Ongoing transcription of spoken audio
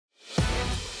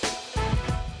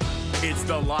It's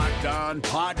the Locked On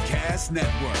Podcast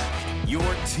Network, your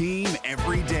team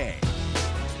every day.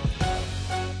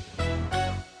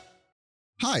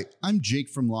 Hi, I'm Jake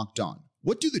from Locked On.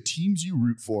 What do the teams you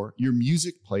root for, your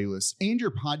music playlists, and your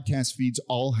podcast feeds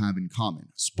all have in common?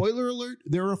 Spoiler alert,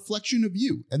 they're a reflection of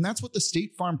you, and that's what the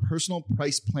State Farm Personal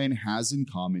Price Plan has in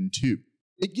common too.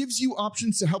 It gives you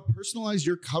options to help personalize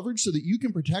your coverage so that you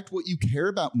can protect what you care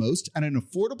about most at an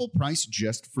affordable price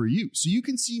just for you, so you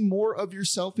can see more of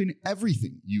yourself in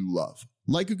everything you love.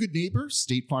 Like a good neighbor,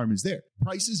 State Farm is there.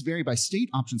 Prices vary by state,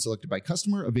 options selected by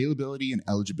customer, availability and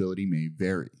eligibility may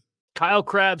vary. Kyle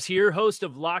Krabs here, host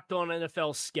of Locked On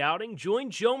NFL Scouting.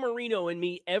 Join Joe Marino and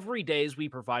me every day as we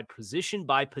provide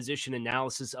position-by-position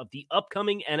analysis of the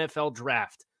upcoming NFL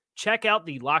Draft. Check out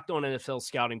the Locked On NFL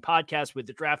Scouting podcast with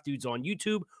the Draft Dudes on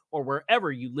YouTube or wherever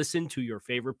you listen to your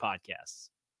favorite podcasts.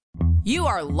 You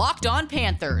are Locked On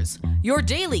Panthers, your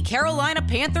daily Carolina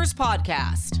Panthers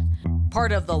podcast.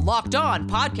 Part of the Locked On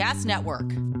Podcast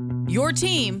Network, your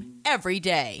team every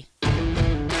day.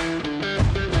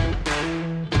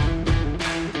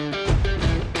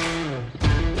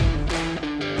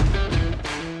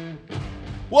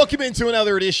 Welcome into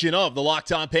another edition of the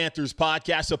Locked On Panthers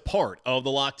podcast, a part of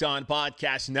the Locked On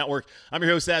Podcast Network. I'm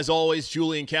your host, as always,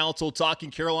 Julian Council,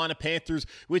 talking Carolina Panthers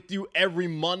with you every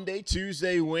Monday,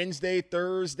 Tuesday, Wednesday,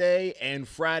 Thursday, and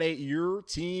Friday. Your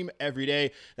team every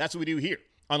day. That's what we do here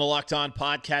on the Locked On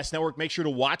Podcast Network. Make sure to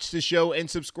watch the show and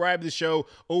subscribe to the show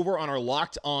over on our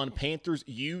Locked On Panthers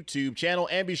YouTube channel.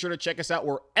 And be sure to check us out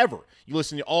wherever you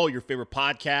listen to all your favorite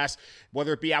podcasts,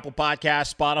 whether it be Apple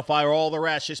Podcasts, Spotify, or all the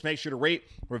rest. Just make sure to rate,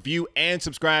 review, and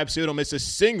subscribe so you don't miss a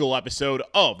single episode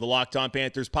of the Locked On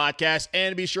Panthers podcast.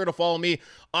 And be sure to follow me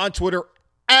on Twitter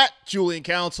at Julian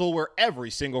Council, where every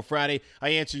single Friday I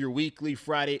answer your weekly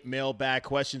Friday mailbag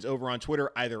questions over on Twitter,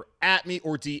 either at me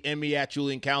or DM me at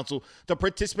Julian Council to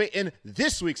participate in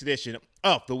this week's edition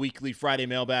of the weekly Friday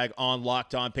mailbag on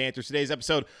Locked On Panthers. Today's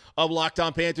episode of Locked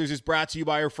On Panthers is brought to you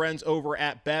by our friends over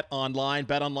at BetOnline.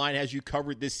 BetOnline has you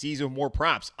covered this season with more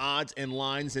props, odds, and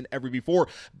lines than ever before.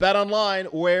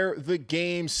 BetOnline, where the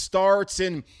game starts.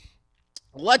 And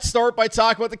let's start by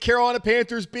talking about the Carolina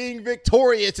Panthers being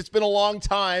victorious. It's been a long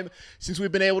time since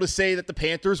we've been able to say that the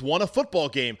Panthers won a football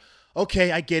game.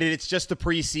 Okay, I get it. It's just the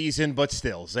preseason, but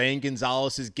still. Zane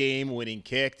Gonzalez's game-winning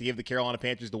kick to give the Carolina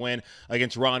Panthers the win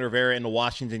against Ron Rivera and the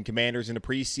Washington Commanders in the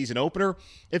preseason opener.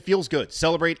 It feels good.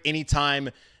 Celebrate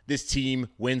anytime this team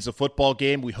wins a football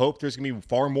game. We hope there's going to be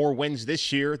far more wins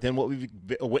this year than what we've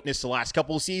witnessed the last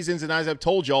couple of seasons. And as I've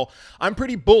told y'all, I'm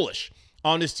pretty bullish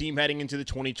on this team heading into the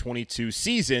 2022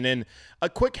 season. And a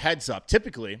quick heads up,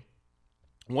 typically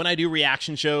when I do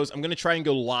reaction shows, I'm going to try and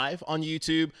go live on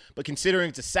YouTube, but considering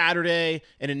it's a Saturday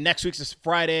and then next week's is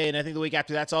Friday, and I think the week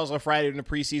after that's also a Friday in the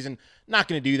preseason, not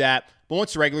going to do that. But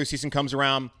once the regular season comes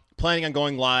around, planning on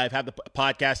going live, have the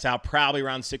podcast out probably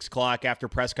around 6 o'clock after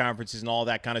press conferences and all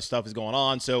that kind of stuff is going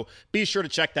on. So be sure to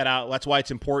check that out. That's why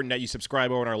it's important that you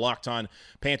subscribe over on our Locked On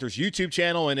Panthers YouTube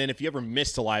channel. And then if you ever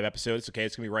missed a live episode, it's okay.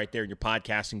 It's going to be right there in your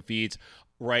podcasting feeds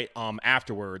right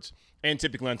afterwards. And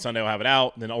typically on Sunday, I'll have it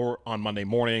out, then or on Monday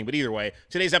morning. But either way,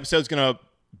 today's episode is going to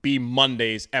be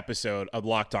Monday's episode of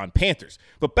Locked On Panthers.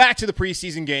 But back to the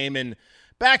preseason game and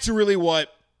back to really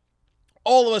what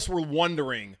all of us were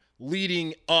wondering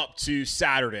leading up to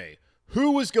Saturday.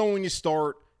 Who was going to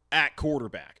start at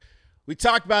quarterback? We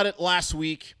talked about it last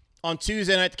week. On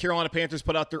Tuesday night, the Carolina Panthers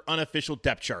put out their unofficial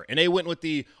depth chart, and they went with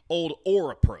the old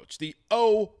OR approach. The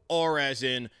OR as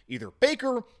in either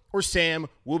Baker or Sam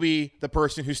will be the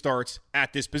person who starts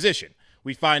at this position.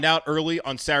 We find out early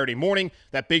on Saturday morning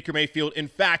that Baker Mayfield, in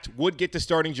fact, would get the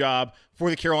starting job for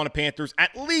the Carolina Panthers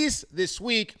at least this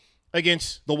week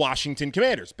against the Washington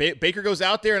Commanders. Baker goes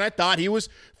out there, and I thought he was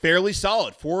fairly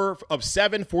solid. 4 of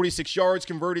 7, 46 yards,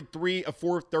 converted 3 of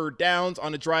 4 third downs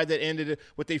on a drive that ended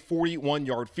with a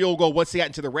 41-yard field goal. Once they got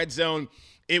into the red zone,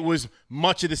 it was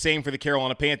much of the same for the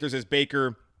Carolina Panthers as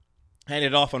Baker handed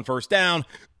it off on first down.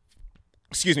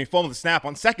 Fumbled the snap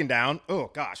on second down.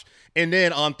 Oh, gosh. And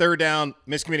then on third down,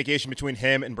 miscommunication between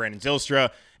him and Brandon Zylstra,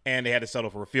 and they had to settle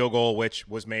for a field goal, which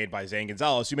was made by Zane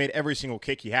Gonzalez, who made every single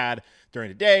kick he had during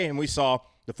the day. And we saw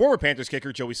the former Panthers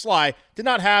kicker, Joey Sly, did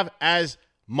not have as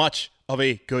much of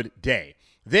a good day.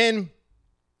 Then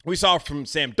we saw from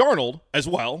Sam Darnold as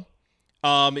well.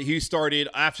 He started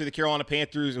after the Carolina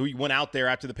Panthers. He went out there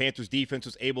after the Panthers defense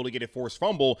was able to get a forced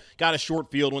fumble, got a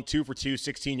short field, went 2 for 2,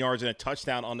 16 yards and a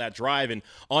touchdown on that drive. And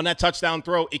on that touchdown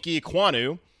throw, Ike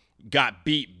Ekwonu got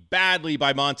beat badly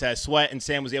by Montez Sweat, and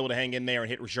Sam was able to hang in there and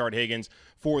hit Rashard Higgins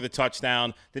for the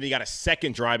touchdown. Then he got a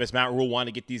second drive as Matt Rule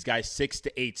wanted to get these guys 6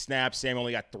 to 8 snaps. Sam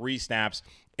only got 3 snaps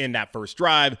in that first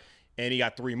drive. and he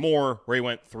got 3 more where he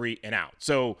went 3 and out.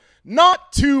 So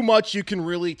not too much you can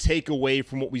really take away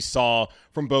from what we saw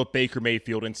from both Baker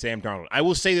Mayfield and Sam Darnold. I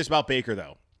will say this about Baker,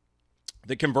 though.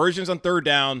 The conversions on third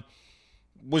down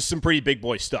was some pretty big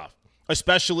boy stuff,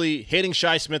 especially hitting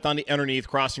Shi Smith on the underneath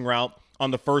crossing route on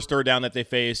the first third down that they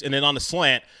faced. And then on the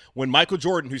slant, when Michael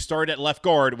Jordan, who started at left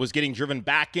guard, was getting driven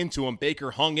back into him, Baker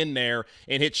hung in there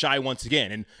and hit Shi once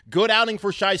again. And good outing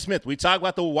for Shi Smith. We talk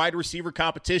about the wide receiver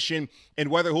competition and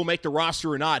whether he'll make the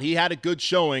roster or not. He had a good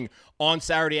showing on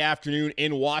Saturday afternoon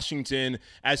in Washington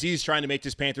as he's trying to make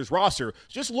this Panthers roster.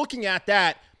 Just looking at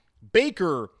that,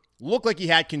 Baker looked like he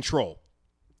had control.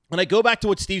 And I go back to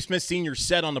what Steve Smith Sr.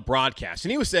 said on the broadcast,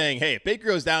 and he was saying, hey, if Baker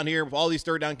goes down here with all these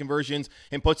third down conversions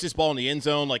and puts this ball in the end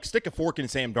zone, like stick a fork in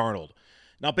Sam Darnold.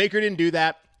 Now, Baker didn't do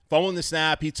that. Following the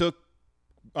snap, he took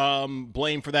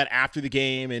blame for that after the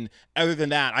game, and other than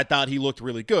that, I thought he looked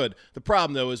really good. The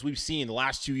problem, though, is we've seen the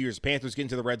last 2 years, Panthers get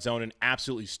into the red zone and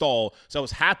absolutely stall, so I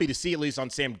was happy to see, at least on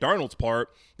Sam Darnold's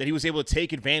part, that he was able to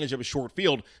take advantage of a short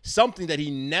field, something that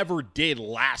he never did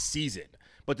last season.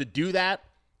 But to do that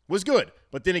was good.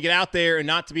 But then to get out there and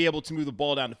not to be able to move the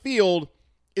ball down the field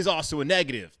is also a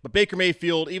negative. But Baker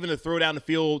Mayfield, even to throw down the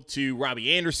field to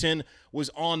Robbie Anderson, was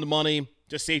on the money.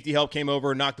 Just safety help came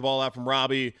over and knocked the ball out from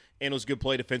Robbie, and it was a good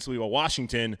play defensively by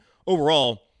Washington.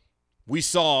 Overall, we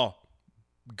saw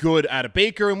good out of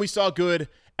Baker, and we saw good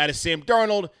out of Sam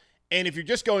Darnold. And if you're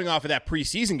just going off of that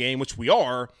preseason game, which we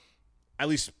are, at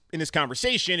least in this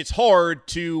conversation, it's hard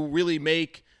to really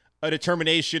make a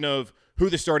determination of who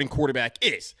the starting quarterback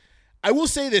is. I will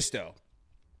say this, though,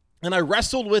 and I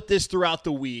wrestled with this throughout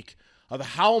the week of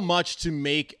how much to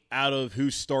make out of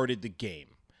who started the game.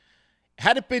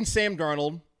 Had it been Sam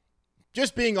Darnold,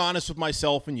 just being honest with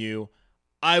myself and you,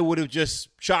 I would have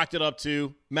just chalked it up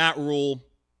to Matt Rule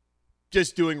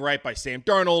just doing right by Sam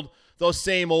Darnold, the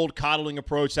same old coddling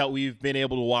approach that we've been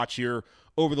able to watch here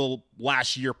over the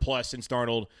last year plus since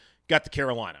Darnold got to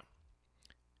Carolina.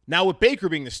 Now, with Baker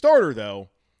being the starter, though,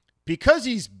 because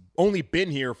he's only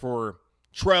been here for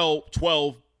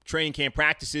 12 training camp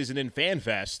practices and then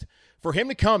FanFest, for him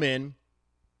to come in,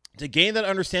 to gain that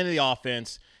understanding of the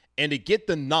offense, and to get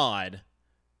the nod,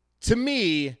 to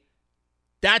me,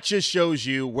 that just shows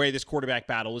you where this quarterback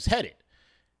battle is headed.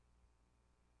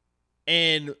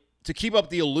 And to keep up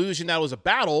the illusion that it was a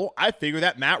battle, I figure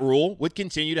that Matt Rule would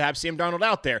continue to have Sam Darnold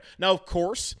out there. Now, of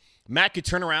course, Matt could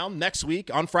turn around next week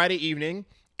on Friday evening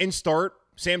and start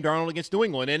Sam Darnold against New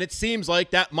England. And it seems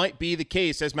like that might be the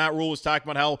case, as Matt Rule was talking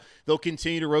about how they'll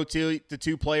continue to rotate the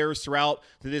two players throughout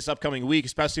this upcoming week,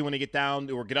 especially when they get down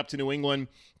or get up to New England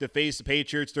to face the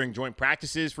Patriots during joint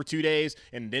practices for 2 days.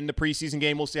 And then the preseason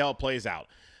game, we'll see how it plays out.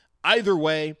 Either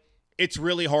way, it's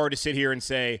really hard to sit here and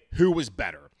say who was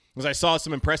better. Because I saw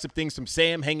some impressive things from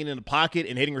Sam hanging in the pocket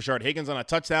and hitting Rashard Higgins on a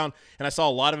touchdown, and I saw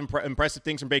a lot of impressive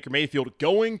things from Baker Mayfield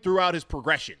going throughout his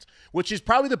progressions, which is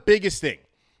probably the biggest thing.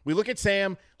 We look at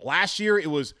Sam, last year it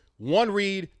was one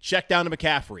read, check down to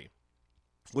McCaffrey.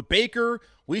 With Baker,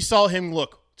 we saw him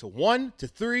look to 1 to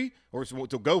 3, or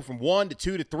to go from 1 to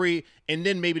 2 to 3, and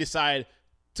then maybe decide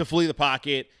to flee the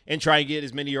pocket and try and get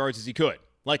as many yards as he could.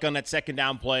 Like on that second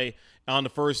down play on the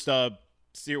first on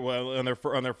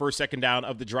their first second down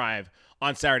of the drive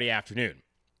on Saturday afternoon.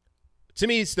 To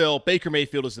me, still, Baker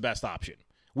Mayfield is the best option.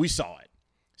 We saw it.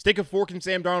 Stick a fork in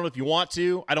Sam Darnold if you want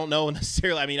to. I don't know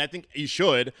necessarily. I mean, I think you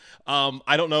should.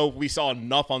 I don't know if we saw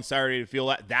enough on Saturday to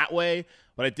feel that way,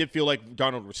 but I did feel like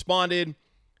Darnold responded.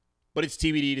 But it's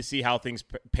TBD to see how things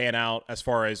pan out as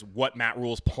far as what Matt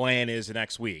Rule's plan is the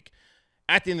next week.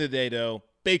 At the end of the day, though,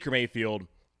 Baker Mayfield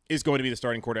is going to be the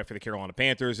starting quarterback for the Carolina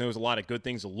Panthers. And there was a lot of good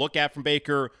things to look at from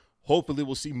Baker. Hopefully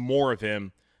we'll see more of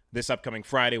him this upcoming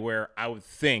Friday, where I would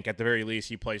think at the very least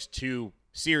he plays 2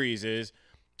 series.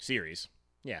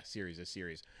 Yeah,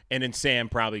 series. And then Sam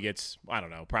probably gets,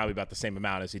 probably about the same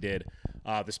amount as he did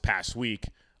this past week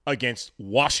against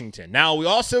Washington. Now, we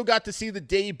also got to see the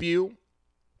debut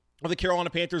of the Carolina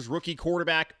Panthers rookie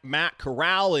quarterback, Matt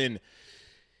Corral, and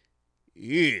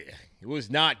it was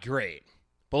not great.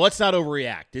 But let's not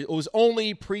overreact. It was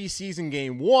only preseason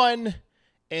game 1,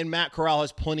 and Matt Corral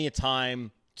has plenty of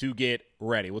time to get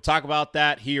ready. We'll talk about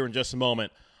that here in just a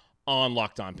moment on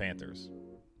Locked On Panthers.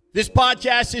 This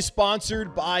podcast is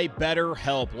sponsored by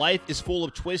BetterHelp. Life is full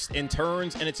of twists and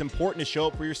turns, and it's important to show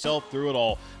up for yourself through it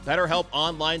all. BetterHelp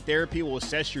Online Therapy will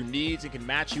assess your needs and can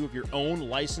match you with your own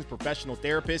licensed professional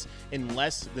therapist in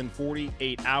less than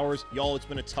 48 hours. Y'all, it's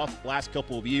been a tough last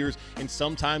couple of years, and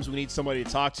sometimes we need somebody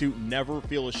to talk to. Never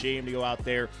feel ashamed to go out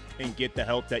there and get the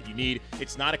help that you need.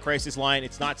 It's not a crisis line.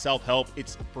 It's not self-help.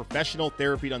 It's professional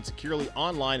therapy done securely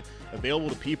online, available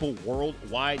to people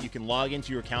worldwide. You can log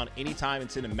into your account anytime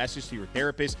and send a message to your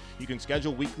therapist. You can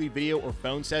schedule weekly video or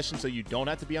phone sessions so you don't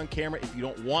have to be on camera if you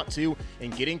don't want to.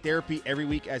 And getting therapy every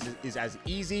week is as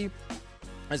easy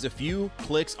as a few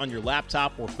clicks on your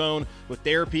laptop or phone. With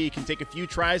therapy, it can take a few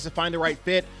tries to find the right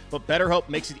fit, but BetterHelp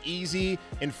makes it easy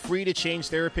and free to change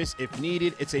therapists if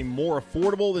needed. It's a more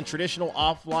affordable than traditional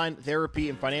offline therapy,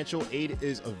 and financial aid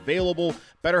is available.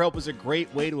 BetterHelp is a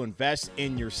great way to invest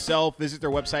in yourself. Visit their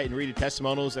website and read the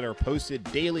testimonials that are posted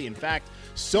daily. In fact,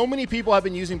 so many people have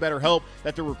been using BetterHelp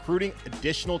that they're recruiting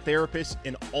additional therapists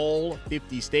in all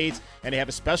 50 states, and they have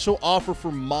a special offer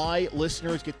for my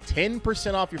listeners. Get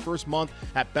 10% off your first month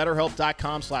at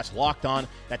BetterHelp.com/LockedOn.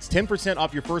 That's 10%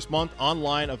 off your first month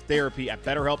online of therapy at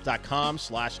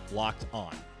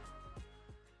BetterHelp.com/LockedOn.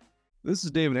 This is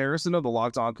David Harrison of the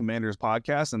Locked On Commanders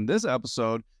podcast, and this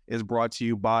episode is brought to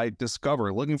you by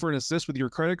Discover. Looking for an assist with your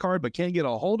credit card but can't get a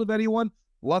hold of anyone?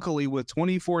 Luckily, with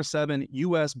 24/7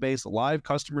 U.S.-based live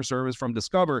customer service from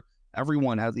Discover,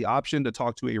 everyone has the option to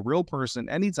talk to a real person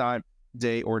anytime,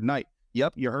 day or night.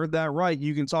 Yep, you heard that right.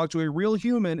 You can talk to a real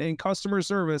human in customer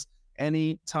service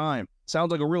anytime.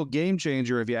 Sounds like a real game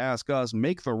changer if you ask us.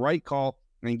 Make the right call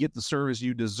and get the service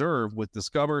you deserve with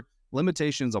Discover.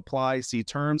 Limitations apply. See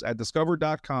terms at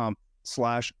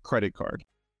discover.com/creditcard.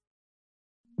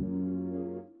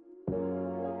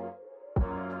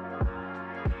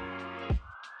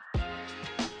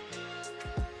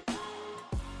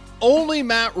 Only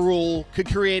Matt Rule could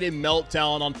create a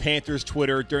meltdown on Panthers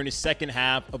Twitter during the second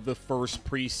half of the first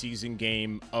preseason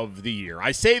game of the year.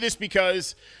 I say this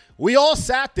because we all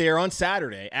sat there on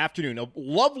Saturday afternoon, a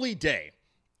lovely day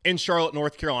in Charlotte,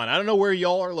 North Carolina. I don't know where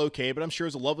y'all are located, but I'm sure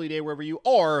it's a lovely day wherever you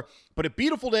are. But a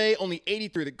beautiful day, only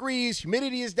 83 degrees,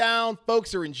 humidity is down,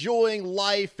 folks are enjoying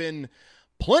life, and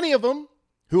plenty of them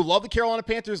who love the Carolina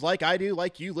Panthers like I do,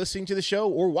 like you listening to the show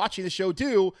or watching the show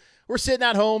do, we're sitting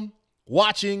at home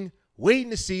watching, waiting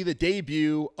to see the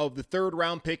debut of the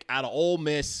third-round pick out of Ole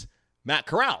Miss, Matt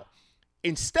Corral.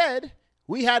 Instead,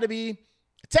 we had to be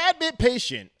a tad bit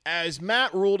patient as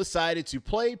Matt Rule decided to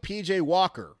play P.J.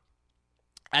 Walker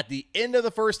at the end of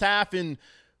the first half and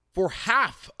for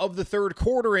half of the third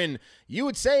quarter. And you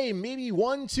would say maybe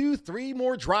 1, 2, 3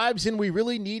 more drives than we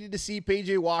really needed to see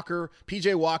P.J. Walker,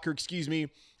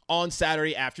 on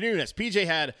Saturday afternoon, as P.J.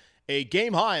 had a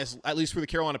game high, at least for the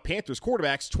Carolina Panthers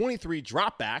quarterbacks, 23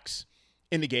 dropbacks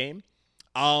in the game,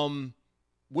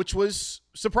 which was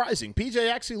surprising. PJ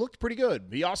actually looked pretty good.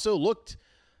 He also looked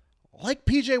like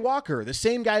PJ Walker, the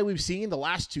same guy we've seen the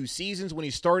last 2 seasons when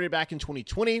he started back in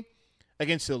 2020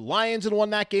 against the Lions and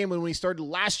won that game, and when he started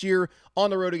last year on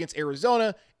the road against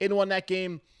Arizona and won that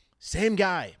game. Same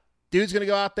guy. Dude's going to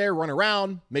go out there, run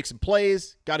around, make some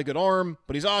plays, got a good arm,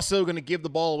 but he's also going to give the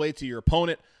ball away to your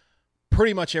opponent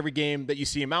pretty much every game that you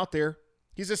see him out there.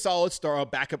 He's a solid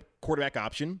backup quarterback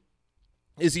option.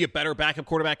 Is he a better backup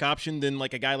quarterback option than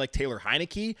like a guy like Taylor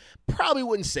Heineke? Probably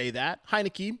wouldn't say that.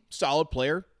 Heineke, solid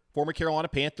player, former Carolina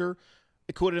Panther,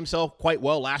 acquitted himself quite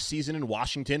well last season in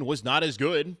Washington, was not as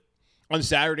good on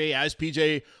Saturday as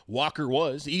P.J. Walker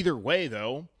was. Either way,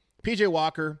 though, P.J.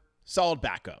 Walker, solid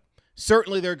backup.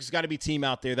 Certainly there's got to be a team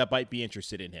out there that might be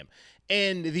interested in him.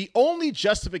 And the only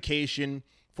justification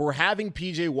for having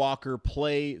P.J. Walker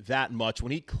play that much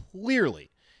when he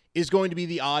clearly is going to be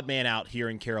the odd man out here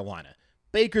in Carolina.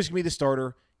 Baker's going to be the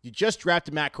starter. You just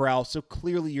drafted Matt Corral, so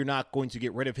clearly you're not going to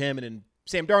get rid of him. And then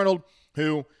Sam Darnold,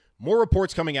 who, more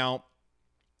reports coming out,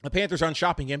 the Panthers aren't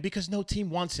shopping him because no team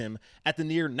wants him at the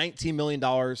near $19 million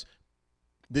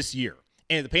this year.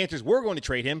 And if the Panthers were going to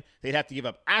trade him, they'd have to give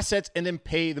up assets and then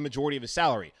pay the majority of his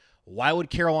salary. Why would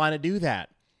Carolina do that?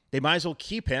 They might as well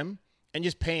keep him and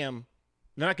just pay him.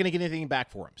 They're not going to get anything back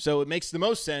for him. So it makes the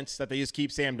most sense that they just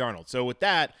keep Sam Darnold. So with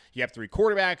that, you have 3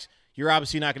 quarterbacks. You're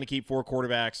obviously not going to keep 4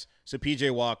 quarterbacks. So P.J.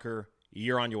 Walker,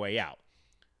 you're on your way out.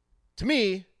 To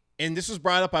me, and this was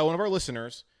brought up by one of our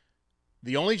listeners,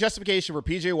 the only justification for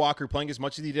P.J. Walker playing as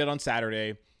much as he did on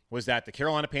Saturday was that the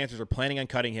Carolina Panthers are planning on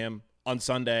cutting him on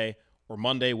Sunday or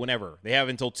Monday, whenever. They have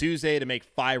until Tuesday to make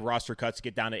 5 roster cuts to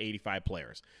get down to 85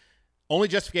 players. Only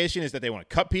justification is that they want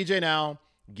to cut P.J. now,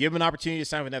 give him an opportunity to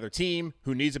sign with another team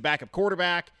who needs a backup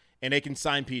quarterback, and they can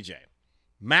sign P.J.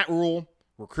 Matt Rule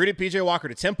recruited P.J. Walker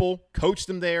to Temple, coached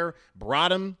him there,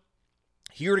 brought him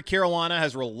here to Carolina,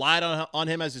 has relied on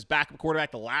him as his backup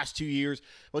quarterback the last 2 years,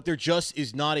 but there just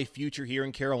is not a future here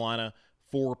in Carolina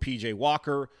for P.J.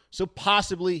 Walker, so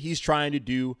possibly he's trying to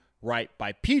do right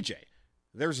by P.J.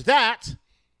 There's that,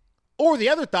 or the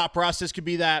other thought process could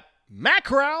be that Matt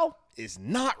Corral is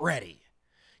not ready.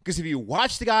 Because if you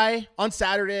watch the guy on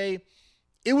Saturday,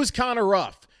 it was kind of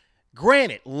rough.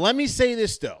 Granted, let me say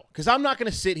this, though, because I'm not going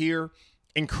to sit here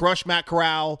and crush Matt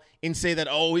Corral and say that,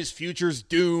 oh, his future's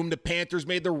doomed, the Panthers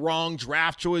made the wrong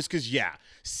draft choice, because, yeah,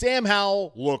 Sam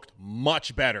Howell looked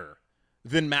much better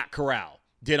than Matt Corral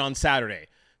did on Saturday.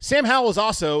 Sam Howell has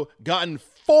also gotten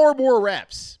far more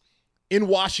reps in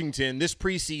Washington this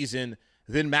preseason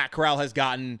than Matt Corral has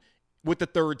gotten with the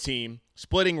third team,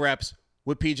 splitting reps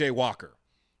with PJ Walker.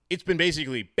 It's been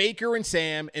basically Baker and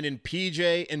Sam, and then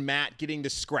PJ and Matt getting the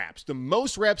scraps. The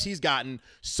most reps he's gotten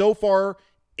so far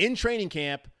in training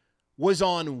camp was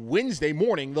on Wednesday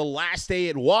morning, the last day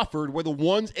at Wofford, where the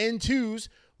 1s and 2s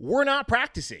were not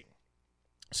practicing.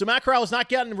 So Matt Corral has not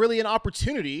gotten really an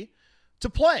opportunity to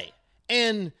play.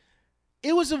 And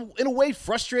it was, in a way,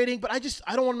 frustrating, but I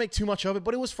don't want to make too much of it,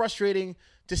 but it was frustrating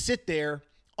to sit there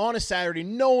on a Saturday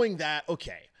knowing that,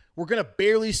 okay, we're going to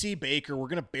barely see Baker, we're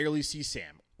going to barely see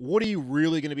Sam. What are you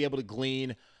really going to be able to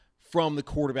glean from the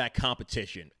quarterback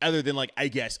competition other than, like, I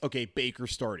guess, okay, Baker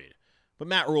started. But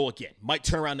Matt Rule, again, might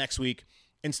turn around next week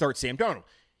and start Sam Darnold.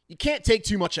 You can't take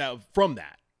too much out from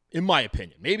that, in my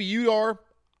opinion. Maybe you are.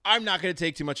 I'm not going to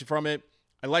take too much from it.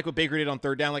 I like what Baker did on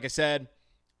third down, like I said.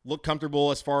 Looked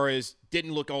comfortable as far as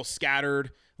didn't look all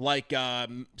scattered like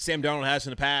Sam Darnold has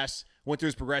in the past. Went through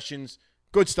his progressions.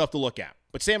 Good stuff to look at.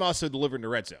 But Sam also delivered in the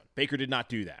red zone. Baker did not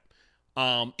do that.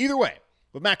 Either way,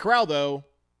 with Matt Corral, though,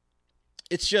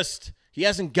 it's just he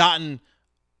hasn't gotten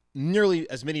nearly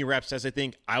as many reps as I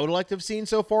think I would have liked to have seen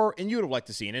so far, and you would have liked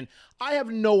to have seen. And I have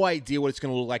no idea what it's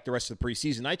going to look like the rest of the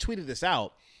preseason. I tweeted this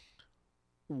out.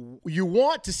 You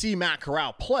want to see Matt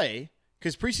Corral play,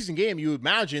 because preseason game, you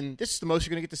imagine this is the most you're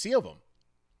going to get to see of him.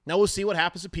 Now we'll see what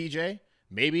happens to PJ.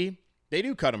 Maybe they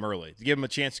do cut him early to give him a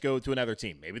chance to go to another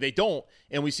team. Maybe they don't,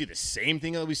 and we see the same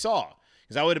thing that we saw.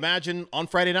 Because I would imagine on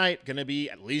Friday night, going to be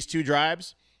at least 2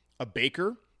 drives of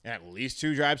Baker and at least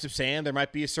 2 drives of Sam. There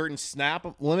might be a certain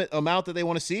snap limit amount that they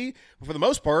want to see. But for the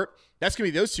most part, that's going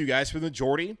to be those 2 guys for the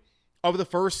majority of the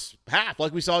first half,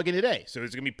 like we saw again today. So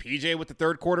it's going to be PJ with the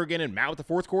third quarter again and Matt with the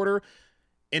fourth quarter.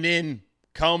 And then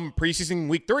come preseason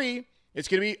week 3, it's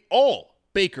going to be all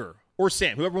Baker or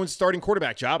Sam. Whoever wins the starting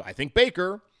quarterback job, I think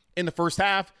Baker in the first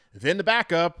half, then the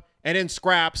backup, and then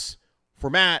scraps for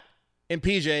Matt and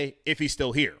PJ if he's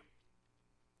still here.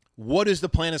 What is the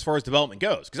plan as far as development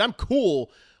goes? Because I'm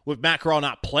cool with Matt Corral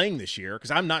not playing this year,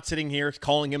 because I'm not sitting here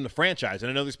calling him the franchise. And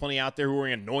I know there's plenty out there who are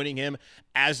anointing him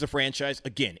as the franchise.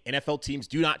 Again, NFL teams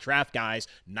do not draft guys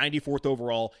 94th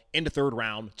overall in the third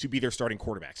round to be their starting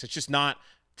quarterbacks. It's just not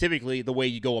typically the way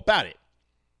you go about it.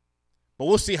 But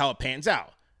we'll see how it pans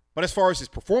out. But as far as his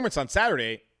performance on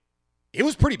Saturday, it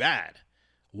was pretty bad.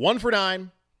 1 for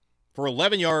 9 for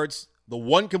 11 yards. The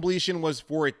one completion was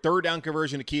for a third down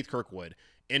conversion to Keith Kirkwood.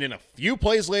 And then a few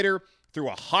plays later, threw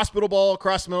a hospital ball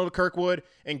across the middle to Kirkwood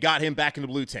and got him back in the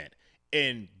blue tent.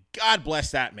 And God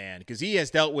bless that man, because he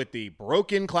has dealt with the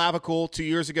broken clavicle 2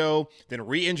 years ago, then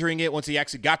re-injuring it once he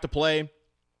actually got to play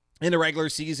in the regular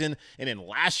season. And then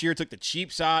last year took the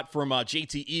cheap shot from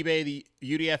JT eBay, the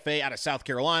UDFA out of South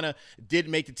Carolina,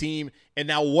 didn't make the team, and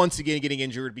now once again getting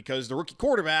injured because the rookie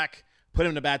quarterback put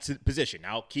him in a bad position.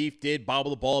 Now, Keith did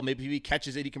bobble the ball. Maybe if he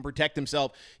catches it, he can protect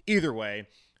himself. Either way,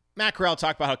 Matt Corral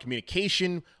talked about how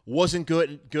communication wasn't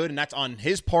good, and that's on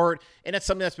his part, and that's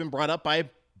something that's been brought up by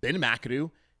Ben McAdoo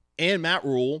and Matt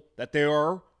Rule, that they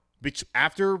are,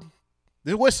 after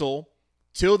the whistle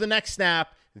till the next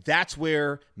snap, that's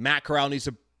where Matt Corral needs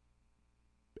to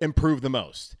improve the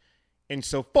most. And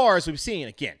so far as we've seen,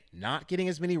 again, not getting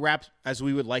as many reps as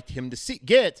we would like him to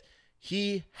get,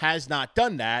 he has not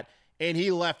done that, and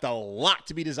he left a lot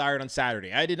to be desired on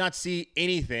Saturday. I did not see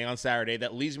anything on Saturday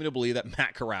that leads me to believe that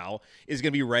Matt Corral is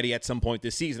going to be ready at some point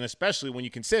this season, especially when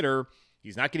you consider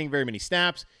he's not getting very many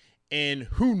snaps, and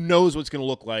who knows what's going to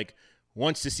look like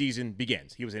once the season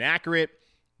begins. He was inaccurate,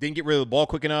 didn't get rid of the ball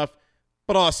quick enough,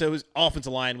 but also his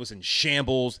offensive line was in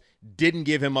shambles, didn't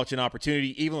give him much an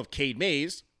opportunity, even with Cade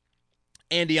Mays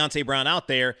and Deontay Brown out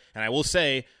there. And I will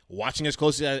say, watching as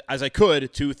closely as I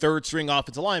could to third-string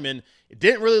offensive linemen, it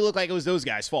didn't really look like it was those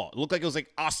guys' fault. It looked like it was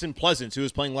like Austin Pleasance, who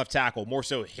was playing left tackle, more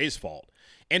so his fault.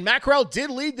 And Matt Corral did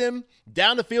lead them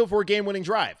down the field for a game-winning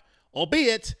drive,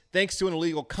 albeit thanks to an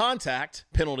illegal contact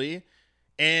penalty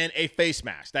and a face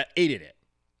mask that aided it.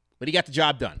 But he got the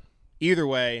job done. Either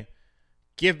way,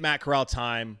 give Matt Corral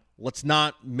time. Let's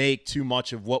not make too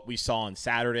much of what we saw on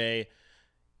Saturday.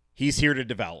 He's here to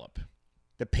develop.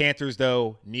 The Panthers,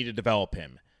 though, need to develop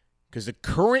him, because the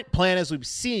current plan, as we've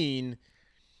seen,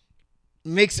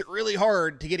 makes it really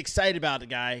hard to get excited about the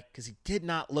guy, because he did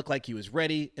not look like he was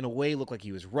ready. In a way, looked like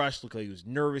he was rushed, looked like he was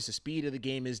nervous. The speed of the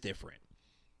game is different.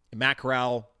 And Matt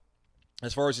Corral,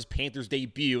 as far as his Panthers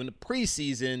debut in the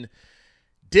preseason,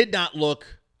 did not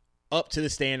look up to the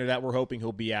standard that we're hoping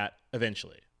he'll be at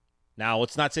eventually. Now,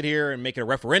 let's not sit here and make it a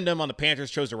referendum on the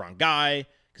Panthers chose the wrong guy,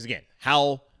 because again,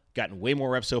 Howell gotten way more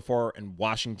reps so far in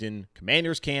Washington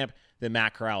Commanders camp than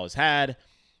Matt Corral has had.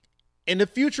 And the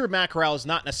future of Matt Corral is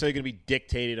not necessarily going to be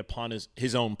dictated upon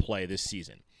his own play this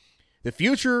season. The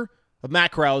future of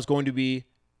Matt Corral is going to be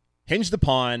hinged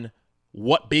upon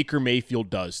what Baker Mayfield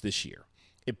does this year.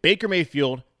 If Baker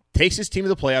Mayfield takes his team to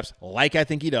the playoffs, like I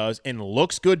think he does, and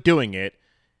looks good doing it,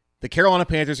 the Carolina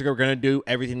Panthers are going to do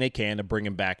everything they can to bring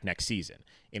him back next season.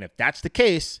 And if that's the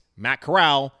case, Matt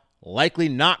Corral likely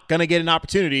not going to get an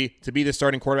opportunity to be the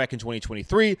starting quarterback in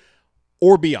 2023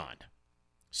 or beyond.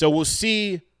 So we'll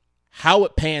see how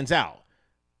it pans out.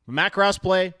 But Matt Corral's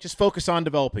play, just focus on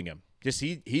developing him.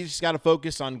 He's just got to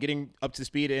focus on getting up to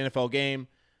speed at an NFL game.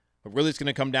 But really it's going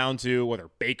to come down to whether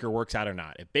Baker works out or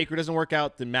not. If Baker doesn't work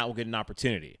out, then Matt will get an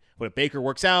opportunity. But if Baker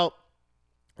works out,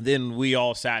 then we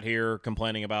all sat here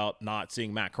complaining about not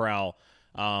seeing Matt Corral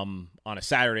on a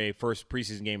Saturday, first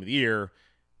preseason game of the year,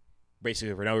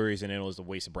 basically for no reason, and it was a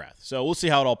waste of breath. So we'll see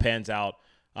how it all pans out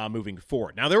moving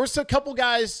forward. Now, there was a couple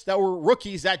guys that were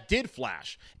rookies that did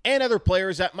flash, and other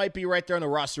players that might be right there on the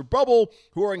roster bubble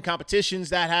who are in competitions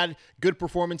that had good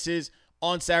performances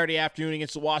on Saturday afternoon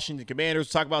against the Washington Commanders.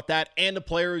 We'll talk about that and the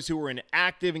players who were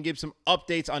inactive and give some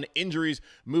updates on injuries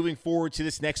moving forward to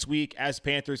this next week as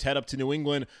Panthers head up to New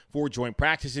England for joint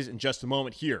practices in just a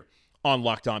moment here on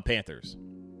Locked On Panthers.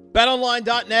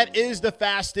 BetOnline.net is the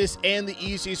fastest and the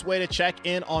easiest way to check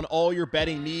in on all your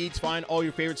betting needs. Find all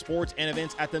your favorite sports and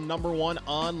events at the #1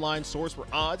 online source for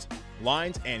odds,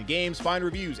 lines, and games. Find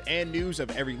reviews and news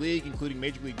of every league, including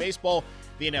Major League Baseball,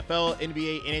 the NFL,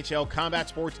 NBA, NHL, combat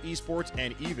sports, esports,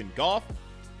 and even golf.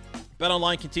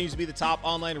 BetOnline continues to be the top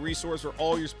online resource for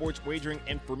all your sports wagering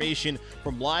information.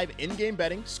 From live in-game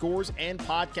betting, scores, and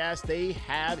podcasts, they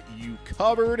have you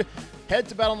covered. Head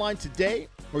to BetOnline today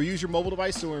or use your mobile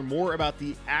device to learn more about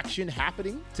the action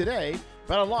happening today.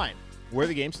 BetOnline, where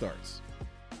the game starts.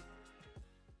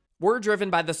 We're driven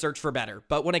by the search for better,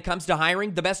 but when it comes to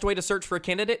hiring, the best way to search for a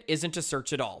candidate isn't to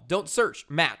search at all. Don't search,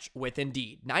 match with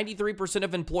Indeed. 93%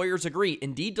 of employers agree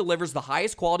Indeed delivers the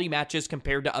highest quality matches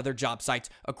compared to other job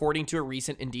sites, according to a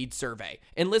recent Indeed survey.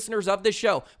 And listeners of this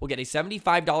show will get a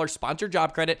 $75 sponsored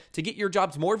job credit to get your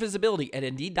jobs more visibility at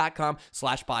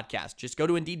Indeed.com/podcast. Just go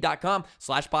to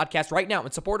Indeed.com/podcast right now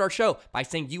and support our show by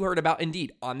saying you heard about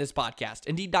Indeed on this podcast.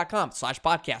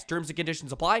 Indeed.com/podcast. Terms and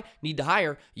conditions apply. Need to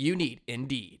hire? You need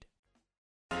Indeed.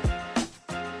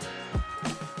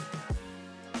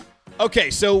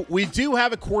 Okay, so we do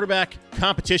have a quarterback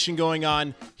competition going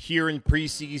on here in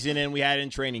preseason, and we had it in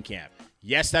training camp.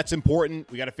 Yes, that's important.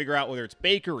 We got to figure out whether it's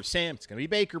Baker or Sam. It's going to be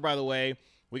Baker, by the way.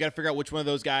 We got to figure out which one of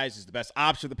those guys is the best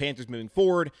option for the Panthers moving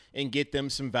forward and get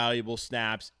them some valuable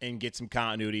snaps and get some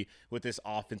continuity with this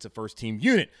offensive first-team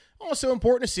unit. Also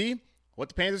important to see what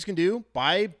the Panthers can do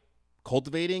by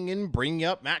cultivating and bringing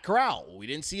up Matt Corral. We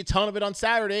didn't see a ton of it on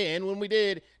Saturday, and when we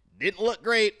did, didn't look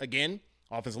great. Again,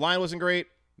 offensive line wasn't great.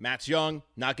 Matt's young,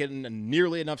 not getting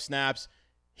nearly enough snaps.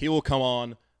 He will come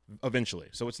on eventually.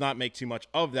 So let's not make too much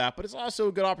of that. But it's also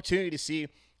a good opportunity to see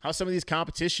how some of these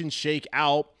competitions shake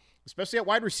out, especially at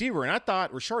wide receiver. And I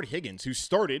thought Rashard Higgins, who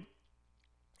started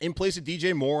in place of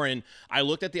DJ Moore, and I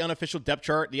looked at the unofficial depth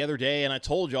chart the other day, and I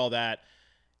told y'all that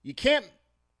you can't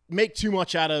make too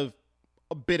much out of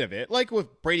a bit of it. Like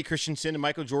with Brady Christensen and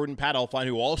Michael Jordan, Pat Elflein,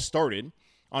 who all started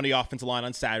on the offensive line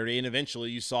on Saturday, and eventually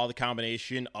you saw the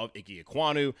combination of Ike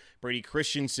Ekwonu, Brady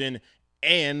Christensen,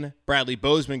 and Bradley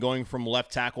Bozeman going from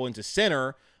left tackle into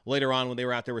center later on when they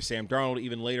were out there with Sam Darnold,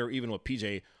 even later, even with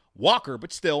P.J. Walker.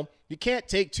 But still, you can't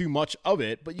take too much of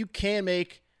it, but you can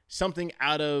make something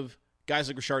out of guys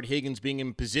like Rashard Higgins being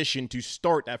in position to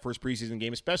start that first preseason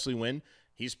game, especially when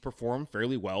he's performed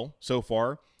fairly well so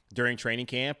far during training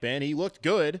camp, and he looked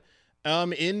good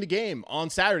in the game on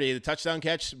Saturday. The touchdown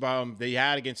catch they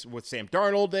had with Sam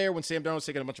Darnold there when Sam Darnold was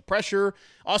taking a bunch of pressure.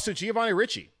 Also, Giovanni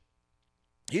Ricci.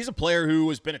 He's a player who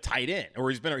has been a tight end,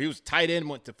 or he was tight end,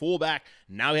 went to fullback.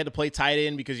 Now he had to play tight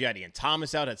end because you had Ian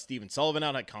Thomas out, had Steven Sullivan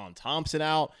out, had Colin Thompson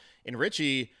out. And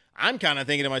Ricci, I'm kind of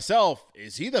thinking to myself,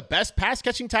 is he the best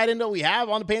pass-catching tight end that we have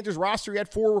on the Panthers roster? He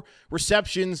had 4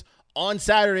 receptions on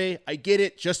Saturday. I get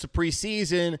it, just a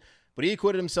preseason. But he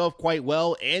acquitted himself quite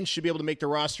well and should be able to make the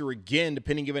roster again,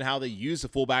 depending given how they use the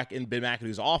fullback in Ben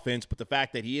McAdoo's offense. But the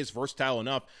fact that he is versatile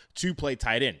enough to play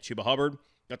tight end. Chuba Hubbard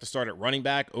got to start at running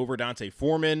back over Dante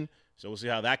Foreman. So we'll see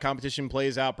how that competition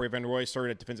plays out. Bray Van Roy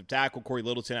started at defensive tackle. Corey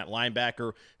Littleton at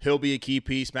linebacker. He'll be a key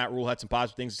piece. Matt Rule had some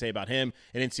positive things to say about him.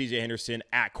 And then C.J. Henderson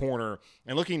at corner.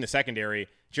 And looking in the secondary,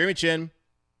 Jeremy Chin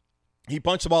He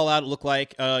punched the ball out, it looked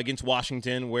like, against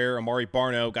Washington, where Amari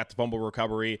Barno got the fumble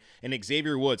recovery. And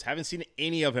Xavier Woods, haven't seen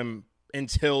any of him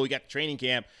until we got to training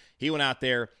camp. He went out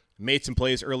there, made some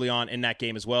plays early on in that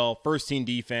game as well. First-team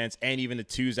defense, and even the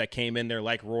twos that came in there,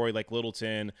 like Roy, like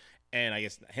Littleton, and I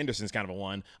guess Henderson's kind of a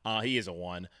one. He is a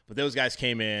one. But those guys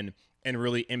came in and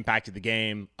really impacted the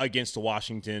game against the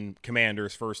Washington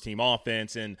Commanders' first-team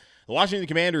offense. And the Washington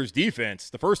Commanders'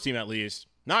 defense, the first team at least,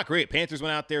 not great. Panthers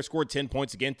went out there, scored 10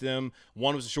 points against them.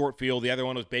 One was a short field. The other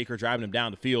one was Baker driving them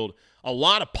down the field. A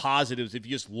lot of positives if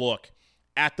you just look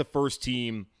at the first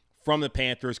team from the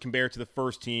Panthers compared to the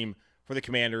first team for the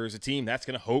Commanders, a team that's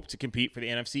going to hope to compete for the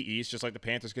NFC East, just like the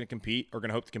Panthers going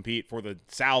to hope to compete for the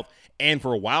South and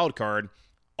for a wild card,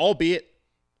 albeit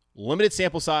limited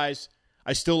sample size.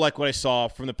 I still like what I saw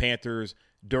from the Panthers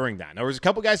during that. Now, there was a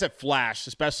couple guys that flashed,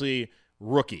 especially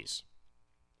rookies.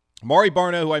 Amari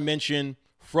Barno, who I mentioned,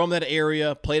 from that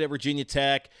area, played at Virginia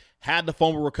Tech, had the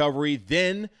fumble recovery.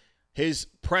 Then his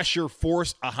pressure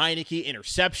forced a Heineke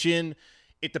interception.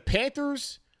 If the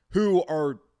Panthers, who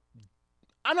are,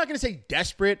 I'm not going to say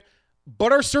desperate,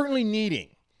 but are certainly needing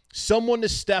someone to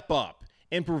step up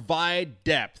and provide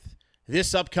depth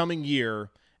this upcoming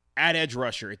year at edge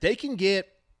rusher, if they can get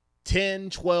 10,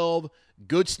 12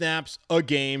 good snaps a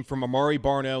game from Amari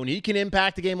Barno, and he can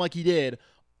impact the game like he did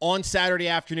on Saturday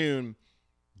afternoon,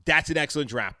 that's an excellent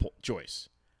draft choice.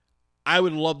 I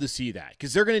would love to see that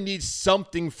because they're going to need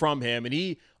something from him, and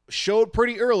he showed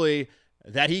pretty early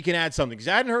that he can add something. Because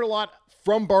I hadn't heard a lot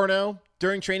from Barno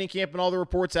during training camp and all the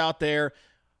reports out there.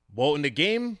 Well, in the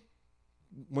game,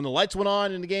 when the lights went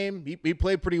on in the game, he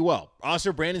played pretty well.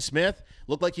 Also, Brandon Smith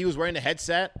looked like he was wearing a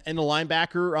headset in the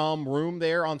linebacker room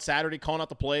there on Saturday, calling out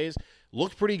the plays.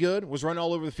 Looked pretty good, was running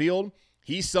all over the field.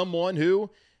 He's someone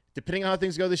who, depending on how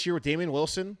things go this year with Damian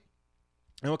Wilson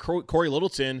and with Corey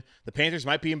Littleton, the Panthers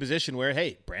might be in position where,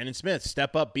 hey, Brandon Smith,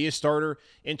 step up, be a starter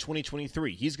in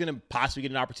 2023. He's going to possibly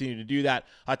get an opportunity to do that.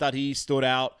 I thought he stood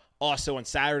out also on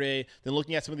Saturday. Then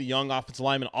looking at some of the young offensive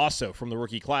linemen also from the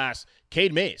rookie class,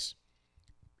 Cade Mays.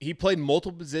 He played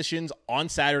multiple positions on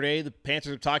Saturday. The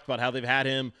Panthers have talked about how they've had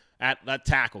him at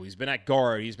tackle. He's been at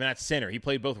guard. He's been at center. He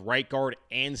played both right guard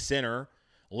and center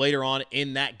later on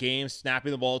in that game,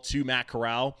 snapping the ball to Matt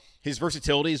Corral. His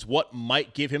versatility is what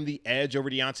might give him the edge over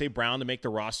Deontay Brown to make the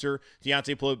roster.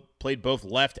 Deontay played both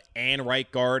left and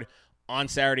right guard on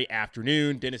Saturday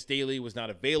afternoon. Dennis Daly was not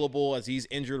available as he's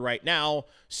injured right now.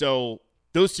 So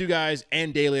those two guys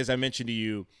and Daly, as I mentioned to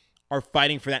you, are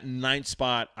fighting for that 9th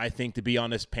spot, I think, to be on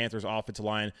this Panthers offensive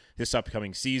line this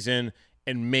upcoming season.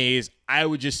 And Mays, I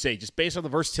would just say, just based on the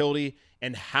versatility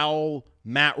and how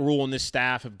Matt Rule and this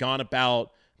staff have gone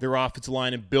about their offensive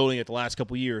line and building it the last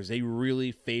couple of years, they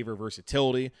really favor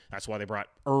versatility. That's why they brought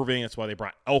Irving. That's why they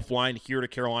brought Elflein here to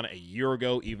Carolina a year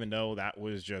ago, even though that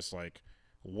was just like,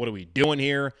 what are we doing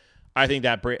here? I think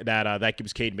that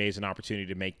gives Cade Mays an opportunity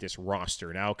to make this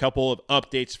roster. Now, a couple of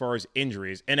updates as far as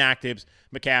injuries. Inactives,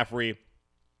 McCaffrey,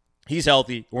 he's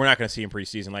healthy. We're not going to see him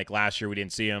preseason like last year. We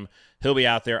didn't see him. He'll be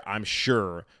out there, I'm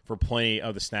sure, for plenty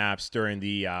of the snaps during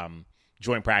the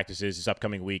joint practices this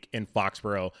upcoming week in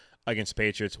Foxborough against the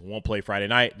Patriots. Won't play Friday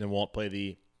night, then won't play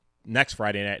the next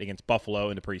Friday night against Buffalo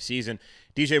in the preseason.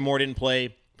 DJ Moore didn't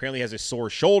play. Apparently has a sore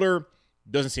shoulder.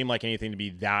 Doesn't seem like anything to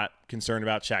be that concerned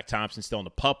about. Shaq Thompson still on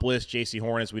the PUP list. J.C.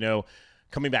 Horn, as we know,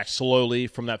 coming back slowly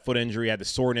from that foot injury. Had the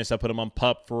soreness. I put him on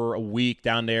PUP for a week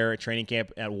down there at training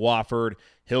camp at Wofford.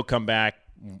 He'll come back.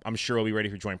 I'm sure he'll be ready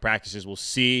for joint practices. We'll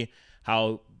see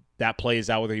how that plays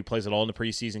out, whether he plays at all in the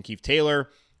preseason. Keith Taylor,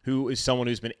 who is someone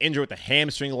who's been injured with a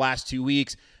hamstring the last 2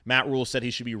 weeks. Matt Rule said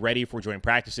he should be ready for joint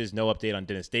practices. No update on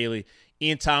Dennis Daly.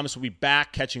 Ian Thomas will be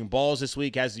back catching balls this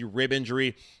week, has the rib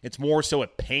injury. It's more so a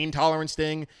pain tolerance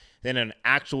thing than an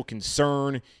actual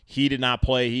concern. He did not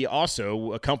play. He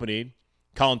also accompanied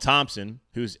Colin Thompson,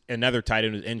 who's another tight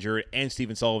end who's injured, and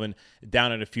Stephen Sullivan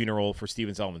down at a funeral for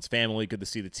Stephen Sullivan's family. Good to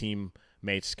see the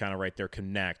teammates kind of right there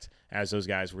connect as those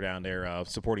guys were down there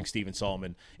supporting Stephen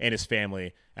Sullivan and his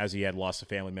family as he had lost a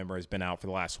family member, has been out for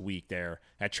the last week there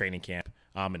at training camp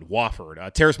in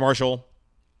Wofford. Terrace Marshall,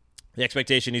 the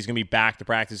expectation he's going to be back to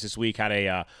practice this week, had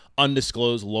a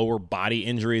undisclosed lower body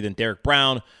injury. Then Derek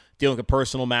Brown, dealing with a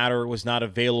personal matter, was not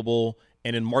available.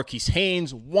 And then Marquise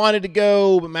Haynes wanted to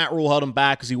go, but Matt Rule held him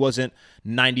back because he wasn't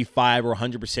 95 or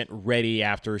 100% ready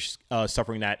after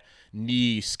suffering that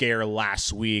knee scare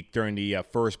last week during the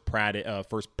first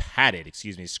padded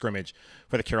scrimmage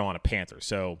for the Carolina Panthers.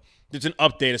 So there's an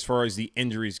update as far as the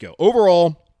injuries go.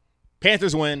 Overall,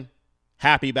 Panthers win.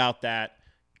 Happy about that.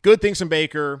 Good things from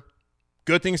Baker.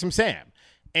 Good things from Sam.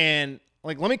 And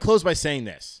let me close by saying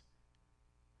this.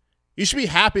 You should be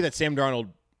happy that Sam Darnold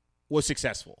was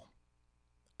successful.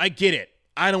 I get it.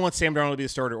 I don't want Sam Darnold to be the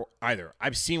starter either.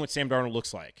 I've seen what Sam Darnold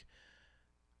looks like.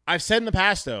 I've said in the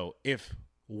past, though, if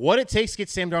what it takes to get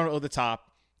Sam Darnold over the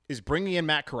top is bringing in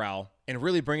Matt Corral and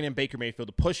really bringing in Baker Mayfield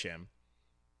to push him,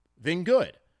 then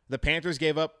good. The Panthers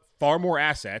gave up far more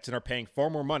assets and are paying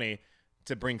far more money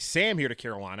to bring Sam here to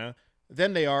Carolina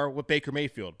than they are with Baker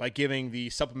Mayfield by giving the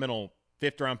supplemental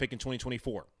 5th-round pick in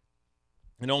 2024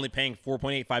 and only paying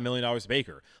 $4.85 million to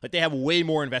Baker. Like, they have way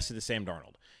more invested to Sam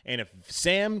Darnold. And if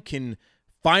Sam can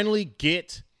finally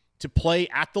get to play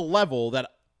at the level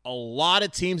that a lot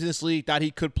of teams in this league thought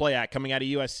he could play at coming out of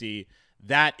USC,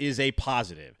 that is a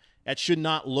positive. That should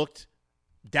not looked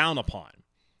down upon.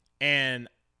 And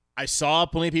I saw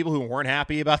plenty of people who weren't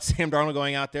happy about Sam Darnold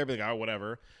going out there, but like, oh,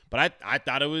 whatever. But I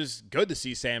thought it was good to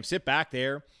see Sam sit back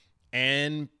there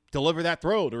and deliver that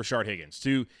throw to Rashard Higgins,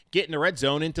 to get in the red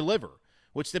zone and deliver,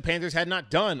 which the Panthers had not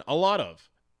done a lot of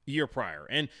year prior.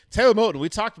 And Taylor Moton, we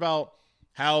talked about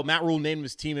how Matt Rule named him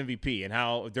his team MVP and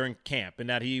how during camp and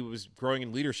that he was growing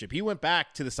in leadership. He went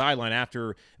back to the sideline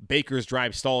after Baker's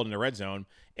drive stalled in the red zone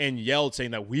and yelled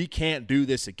saying that we can't do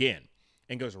this again,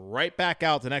 and goes right back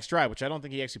out the next drive, which I don't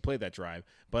think he actually played that drive.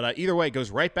 But either way,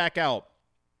 goes right back out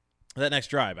that next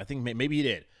drive. I think maybe he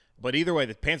did. But either way,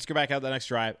 the Panthers go back out the next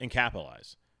drive and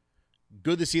capitalize.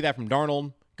 Good to see that from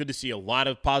Darnold. Good to see a lot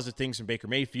of positive things from Baker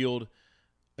Mayfield.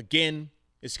 Again,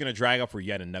 it's going to drag out for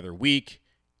yet another week.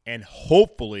 And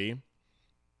hopefully,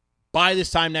 by this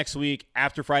time next week,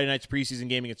 after Friday night's preseason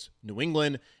game against New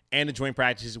England and the joint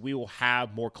practices, we will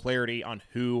have more clarity on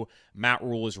who Matt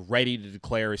Rule is ready to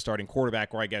declare as starting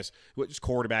quarterback, or I guess which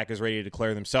quarterback is ready to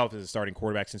declare themselves as a starting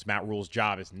quarterback, since Matt Rule's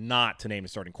job is not to name a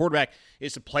starting quarterback.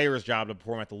 It's the player's job to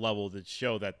perform at the level to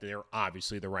show that they're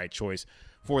obviously the right choice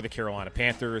for the Carolina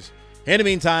Panthers. In the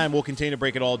meantime, we'll continue to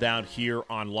break it all down here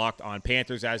on Locked On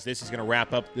Panthers, as this is going to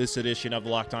wrap up this edition of the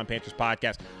Locked On Panthers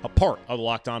podcast, a part of the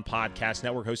Locked On Podcast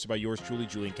Network, hosted by yours truly,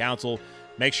 Julian Council.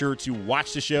 Make sure to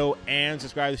watch the show and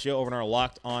subscribe to the show over on our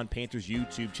Locked On Panthers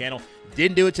YouTube channel.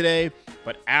 Didn't do it today,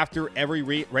 but after every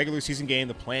regular season game,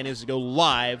 the plan is to go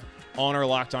live on our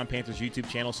Locked On Panthers YouTube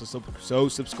channel, so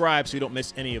subscribe so you don't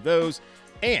miss any of those.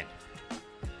 And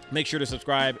make sure to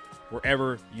subscribe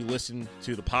wherever you listen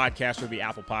to the podcast, whether it be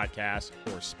Apple Podcasts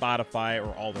or Spotify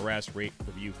or all the rest. Rate,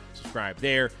 review, subscribe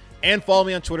there. And follow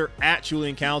me on Twitter at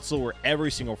Julian Council, where every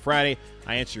single Friday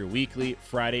I answer your weekly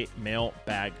Friday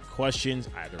mailbag questions,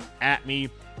 either at me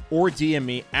or DM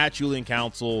me at Julian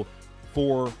Council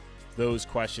for those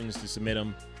questions to submit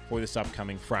them for this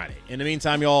upcoming Friday. In the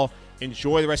meantime, y'all,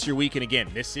 enjoy the rest of your week. And again,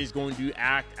 this is going to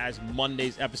act as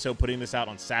Monday's episode. Putting this out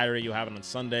on Saturday, you'll have it on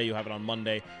Sunday, you'll have it on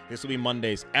Monday. This will be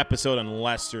Monday's episode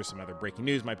unless there's some other breaking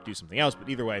news. Might do something else, but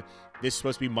either way, this is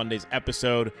supposed to be Monday's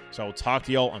episode. So I will talk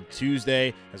to y'all on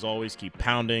Tuesday. As always, keep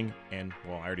pounding. And,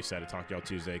 well, I already said I'd talk to y'all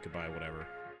Tuesday. Goodbye, whatever.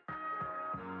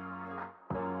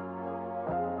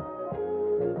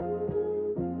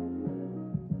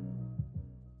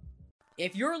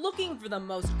 If you're looking for the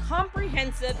most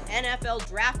comprehensive NFL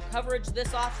draft coverage this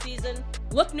offseason,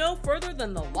 look no further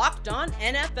than the Locked On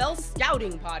NFL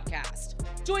Scouting Podcast.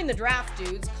 Join the draft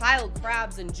dudes, Kyle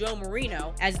Krabs and Joe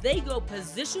Marino, as they go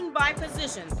position by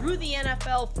position through the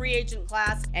NFL free agent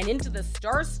class and into the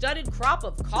star-studded crop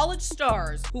of college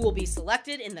stars who will be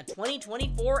selected in the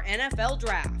 2024 NFL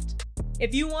Draft.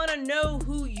 If you want to know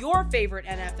who your favorite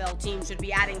NFL team should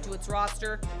be adding to its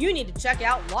roster, you need to check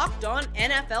out Locked On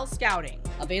NFL Scouting,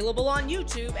 available on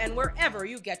YouTube and wherever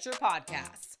you get your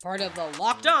podcasts. Part of the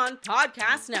Locked On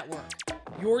Podcast Network,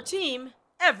 your team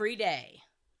every day.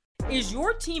 Is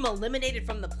your team eliminated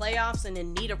from the playoffs and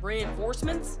in need of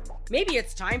reinforcements? Maybe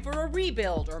it's time for a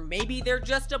rebuild, or maybe they're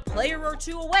just a player or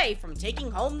two away from taking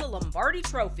home the Lombardi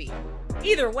Trophy.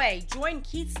 Either way, join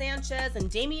Keith Sanchez and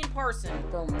Damian Parson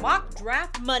for Mock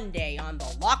Draft Monday on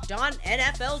the Locked On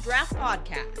NFL Draft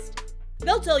Podcast.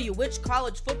 They'll tell you which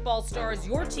college football stars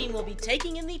your team will be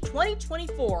taking in the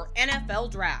 2024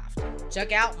 NFL Draft.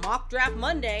 Check out Mock Draft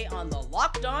Monday on the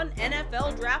Locked On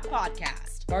NFL Draft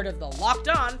Podcast, part of the Locked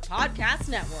On Podcast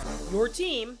Network, your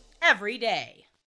team every day.